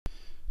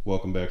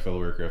Welcome back,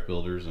 fellow aircraft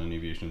builders and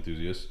aviation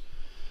enthusiasts.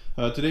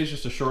 Today's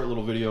just a short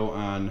little video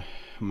on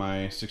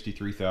my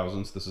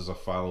 63,000s. This is a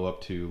follow-up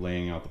to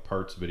laying out the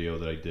parts video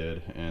that I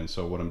did, and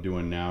so what I'm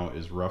doing now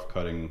is rough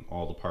cutting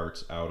all the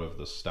parts out of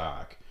the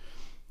stock.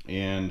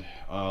 And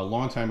a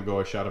long time ago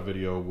I shot a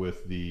video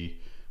with the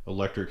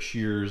electric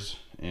shears,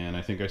 and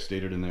I think I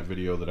stated in that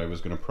video that I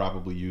was going to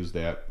probably use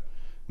that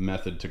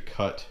method to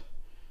cut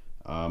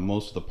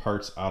most of the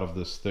parts out of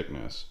this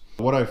thickness.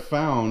 What I've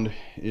found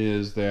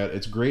is that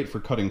it's great for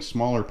cutting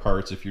smaller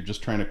parts if you're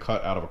just trying to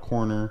cut out of a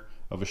corner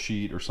of a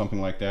sheet or something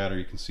like that, or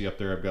you can see up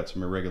there I've got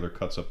some irregular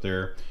cuts up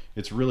there.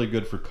 It's really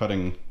good for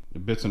cutting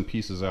bits and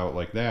pieces out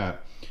like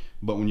that.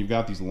 But when you've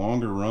got these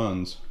longer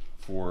runs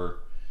for,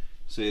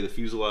 say, the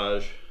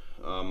fuselage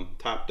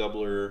top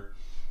doubler,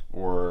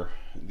 or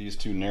these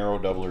two narrow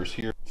doublers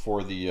here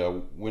for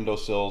the window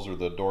sills or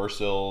the door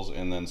sills,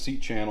 and then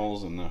seat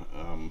channels and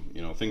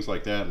the things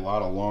like that, a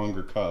lot of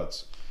longer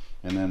cuts,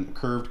 and then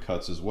curved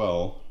cuts as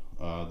well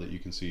that you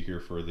can see here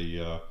for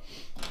the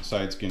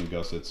side skin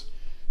gussets.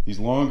 These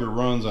longer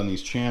runs on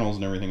these channels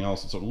and everything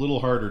else, it's a little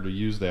harder to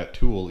use that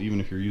tool even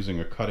if you're using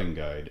a cutting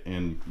guide,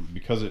 and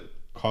because it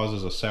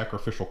causes a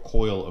sacrificial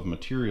coil of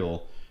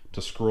material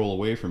to scroll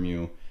away from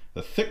you,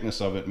 the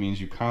thickness of it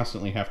means you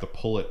constantly have to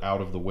pull it out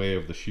of the way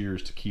of the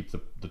shears to keep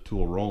the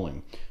tool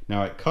rolling.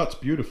 Now it cuts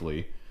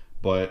beautifully,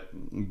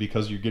 but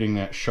because you're getting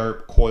that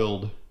sharp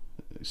coiled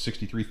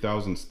 63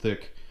 thousandths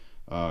thick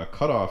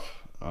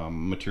cutoff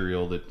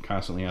material that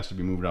constantly has to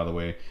be moved out of the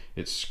way,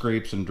 it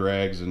scrapes and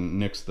drags and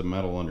nicks the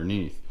metal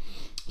underneath.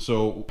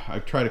 So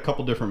I've tried a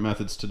couple different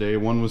methods today.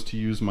 One was to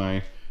use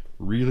my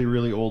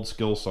really old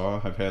skill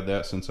saw. I've had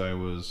that since I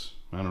was,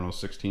 I don't know,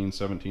 16,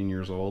 17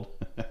 years old.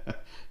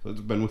 So it's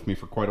been with me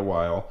for quite a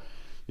while.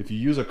 If you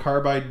use a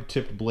carbide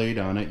tipped blade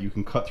on it, you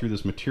can cut through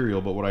this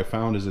material, but what I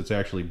found is it's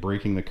actually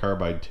breaking the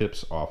carbide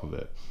tips off of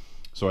it.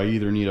 So I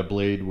either need a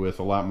blade with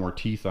a lot more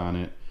teeth on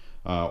it,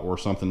 or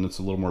something that's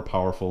a little more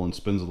powerful and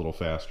spins a little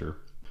faster.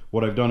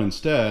 What I've done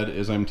instead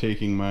is I'm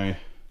taking my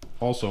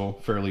also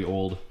fairly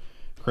old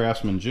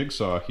Craftsman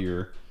jigsaw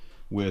here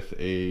with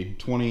a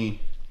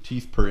 20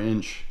 teeth per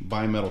inch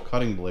bimetal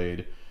cutting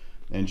blade,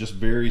 and just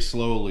very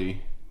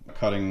slowly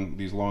cutting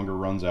these longer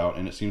runs out,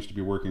 and it seems to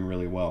be working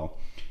really well.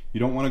 You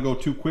don't want to go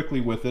too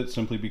quickly with it,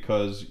 simply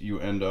because you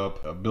end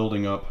up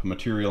building up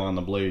material on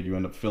the blade. You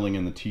end up filling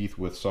in the teeth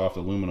with soft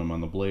aluminum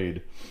on the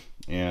blade,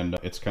 and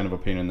it's kind of a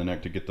pain in the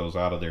neck to get those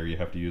out of there. You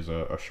have to use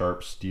a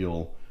sharp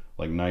steel,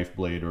 like knife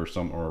blade or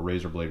a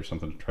razor blade or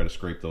something, to try to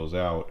scrape those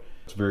out.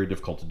 It's very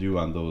difficult to do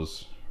on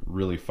those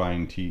really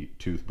fine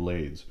tooth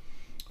blades.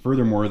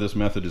 Furthermore, this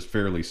method is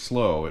fairly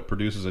slow. It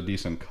produces a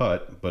decent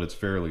cut, but it's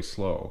fairly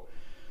slow.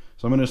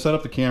 So I'm going to set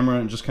up the camera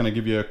and just kind of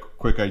give you a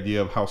quick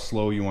idea of how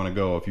slow you want to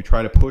go. If you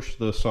try to push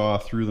the saw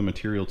through the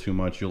material too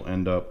much, you'll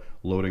end up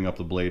loading up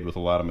the blade with a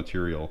lot of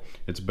material.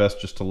 It's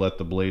best just to let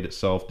the blade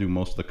itself do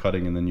most of the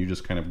cutting, and then you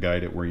just kind of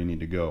guide it where you need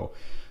to go.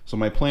 So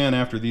my plan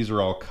after these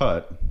are all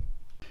cut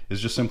is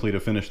just simply to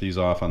finish these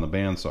off on the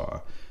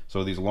bandsaw.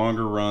 So these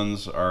longer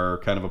runs are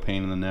kind of a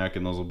pain in the neck,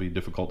 and those will be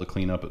difficult to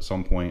clean up at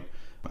some point.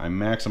 I'm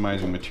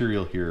maximizing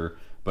material here,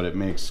 but it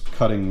makes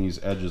cutting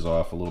these edges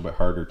off a little bit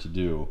harder to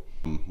do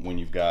when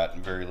you've got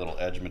very little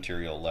edge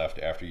material left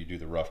after you do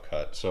the rough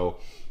cut. So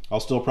I'll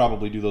still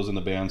probably do those in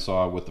the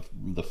bandsaw with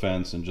the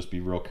fence and just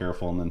be real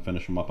careful and then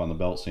finish them up on the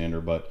belt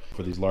sander. But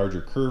for these larger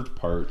curved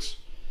parts,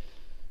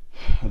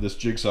 this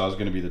jigsaw is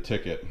going to be the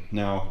ticket.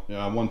 Now,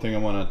 one thing I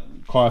want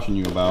to caution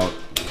you about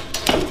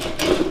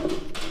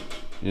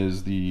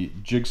is the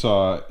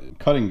jigsaw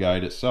cutting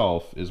guide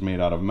itself is made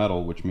out of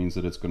metal, which means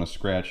that it's going to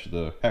scratch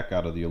the heck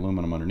out of the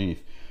aluminum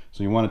underneath.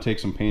 So you want to take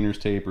some painter's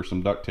tape or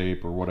some duct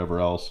tape or whatever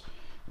else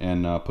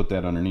and put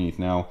that underneath.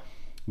 Now,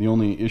 the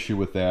only issue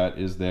with that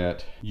is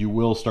that you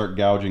will start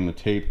gouging the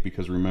tape,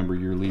 because remember,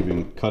 you're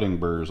leaving cutting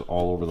burrs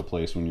all over the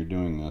place when you're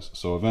doing this.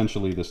 So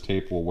eventually this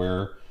tape will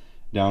wear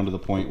down to the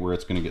point where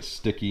it's going to get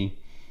sticky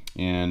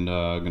and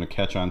going to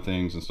catch on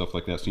things and stuff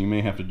like that. So you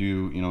may have to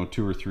do,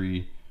 2 or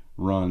 3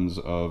 runs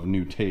of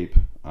new tape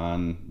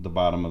on the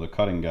bottom of the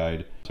cutting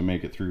guide to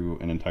make it through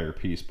an entire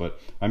piece. But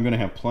I'm going to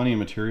have plenty of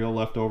material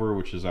left over,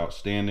 which is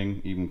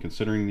outstanding, even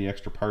considering the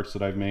extra parts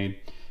that I've made.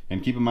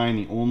 And keep in mind,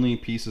 the only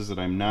pieces that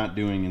I'm not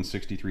doing in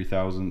 63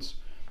 thousandths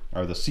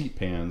are the seat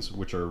pans,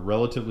 which are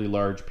relatively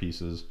large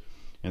pieces,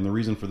 and the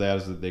reason for that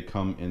is that they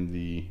come in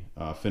the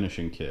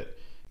finishing kit.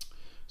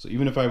 So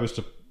even if I was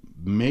to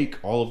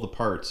make all of the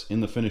parts in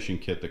the finishing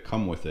kit that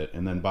come with it,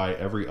 and then buy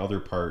every other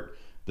part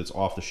that's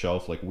off the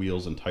shelf, like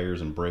wheels and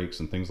tires and brakes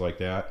and things like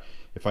that,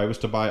 if I was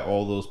to buy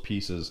all those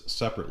pieces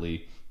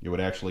separately, it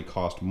would actually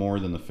cost more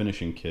than the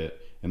finishing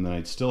kit, and then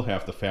I'd still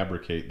have to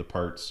fabricate the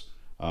parts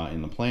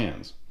in the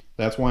plans.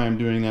 That's why I'm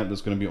doing that.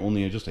 There's going to be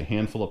only just a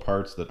handful of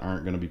parts that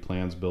aren't going to be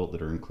plans built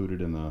that are included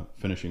in the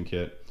finishing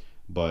kit.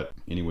 But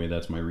anyway,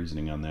 that's my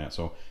reasoning on that.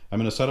 So I'm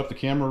going to set up the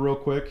camera real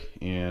quick,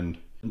 and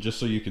just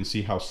so you can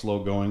see how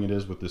slow going it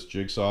is with this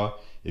jigsaw.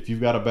 If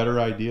you've got a better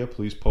idea,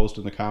 please post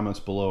in the comments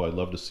below. I'd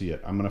love to see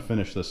it. I'm going to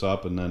finish this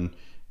up and then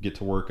get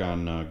to work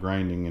on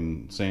grinding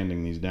and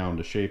sanding these down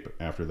to shape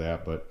after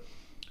that. But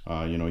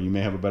You know, you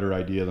may have a better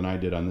idea than I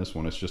did on this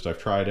one. It's just I've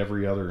tried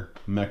every other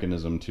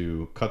mechanism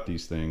to cut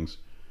these things,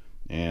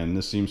 and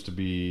this seems to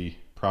be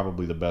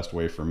probably the best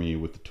way for me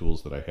with the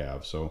tools that I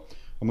have. So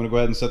I'm going to go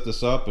ahead and set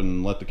this up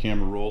and let the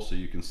camera roll so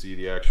you can see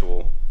the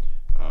actual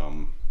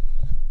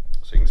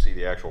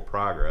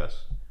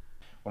progress.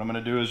 What I'm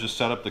going to do is just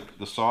set up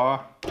the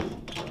saw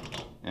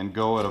and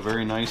go at a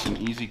very nice and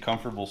easy,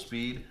 comfortable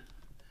speed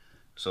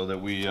so that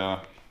we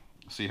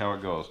see how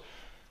it goes.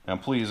 Now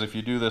please, if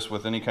you do this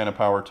with any kind of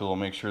power tool,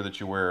 make sure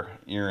that you wear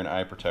ear and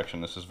eye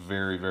protection. This is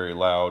very, very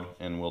loud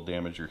and will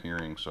damage your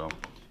hearing. So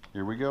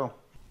here we go.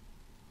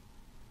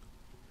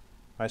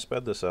 I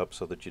sped this up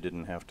so that you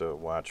didn't have to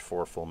watch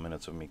 4 full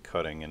minutes of me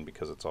cutting, and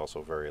because it's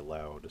also very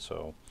loud,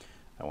 so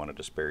I wanted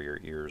to spare your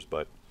ears.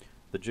 But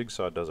the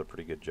jigsaw does a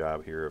pretty good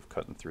job here of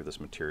cutting through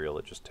this material.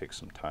 It just takes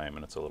some time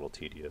and it's a little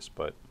tedious,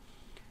 but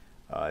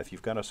if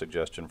you've got a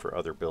suggestion for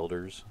other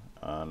builders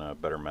on a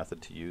better method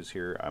to use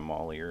here, I'm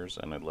all ears,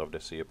 and I'd love to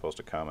see you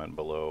post a comment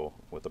below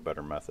with a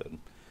better method.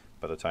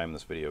 By the time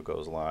this video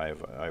goes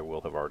live, I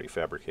will have already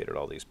fabricated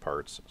all these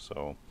parts,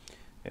 so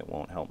it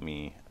won't help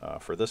me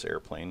for this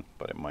airplane,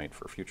 but it might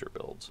for future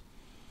builds.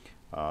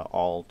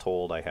 All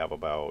told, I have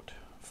about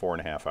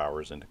 4.5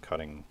 hours into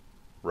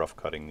rough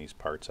cutting these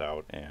parts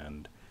out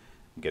and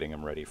getting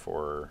them ready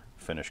for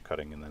finish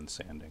cutting and then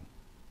sanding.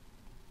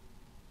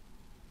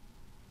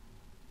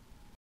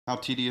 How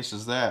tedious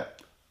is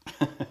that?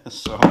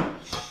 So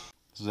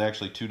this is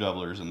actually 2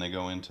 doublers, and they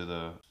go into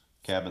the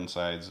cabin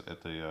sides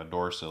at the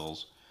door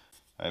sills.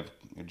 I've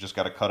just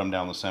got to cut them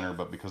down the center,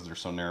 but because they're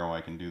so narrow,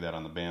 I can do that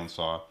on the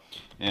bandsaw.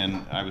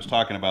 And I was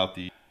talking about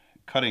the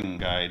cutting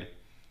guide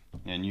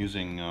and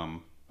using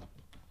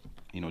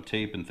you know,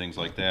 tape and things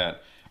like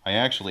that. I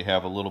actually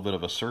have a little bit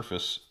of a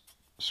surface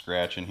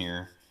scratch in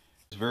here.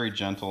 It's very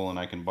gentle, and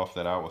I can buff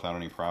that out without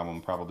any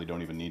problem. Probably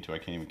don't even need to. I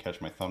can't even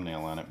catch my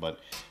thumbnail on it, but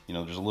you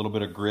know, there's a little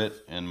bit of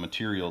grit and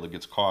material that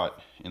gets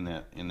caught in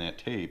that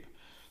tape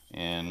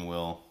and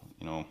will,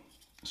 you know,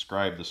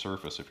 scribe the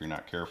surface if you're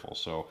not careful.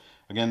 So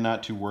again,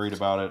 not too worried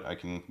about it. I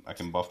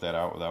can buff that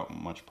out without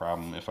much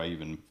problem if I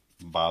even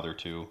bother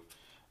to.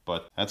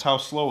 But that's how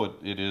slow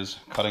it is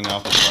cutting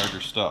out this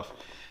larger stuff.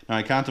 Now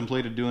I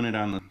contemplated doing it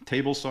on the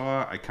table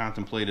saw. I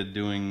contemplated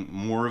doing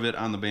more of it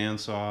on the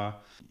bandsaw.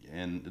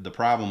 And the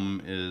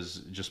problem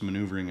is just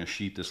maneuvering a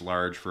sheet this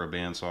large for a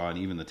bandsaw and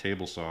even the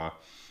table saw.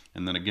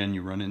 And then again,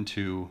 you run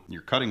into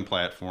your cutting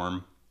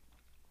platform.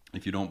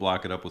 If you don't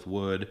block it up with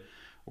wood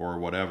or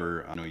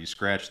whatever, you know, you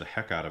scratch the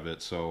heck out of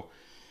it. So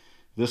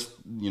this,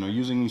 you know,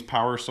 using these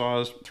power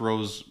saws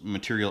throws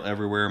material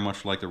everywhere,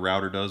 much like the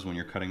router does when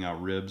you're cutting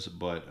out ribs.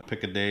 But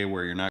pick a day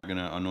where you're not going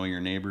to annoy your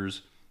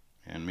neighbors,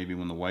 and maybe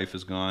when the wife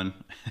is gone,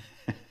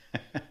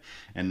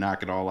 and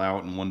knock it all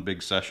out in one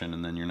big session,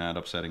 and then you're not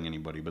upsetting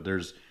anybody. But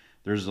there's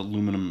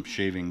aluminum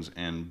shavings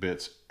and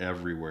bits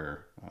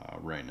everywhere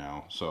right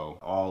now. So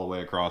all the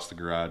way across the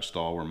garage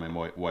stall where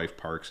my wife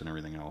parks and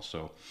everything else.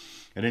 So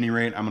at any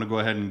rate, I'm going to go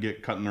ahead and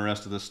get cutting the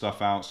rest of this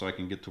stuff out so I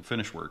can get to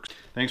finish work.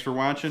 Thanks for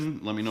watching.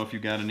 Let me know if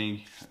you've got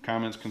any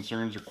comments,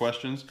 concerns, or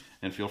questions.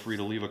 And feel free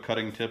to leave a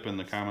cutting tip in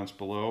the comments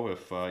below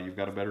if you've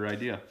got a better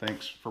idea.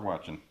 Thanks for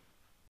watching.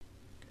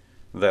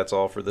 That's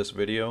all for this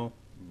video.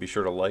 Be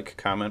sure to like,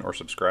 comment, or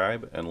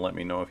subscribe, and let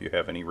me know if you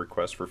have any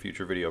requests for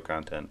future video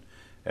content.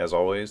 As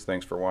always,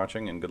 thanks for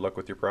watching, and good luck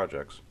with your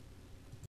projects.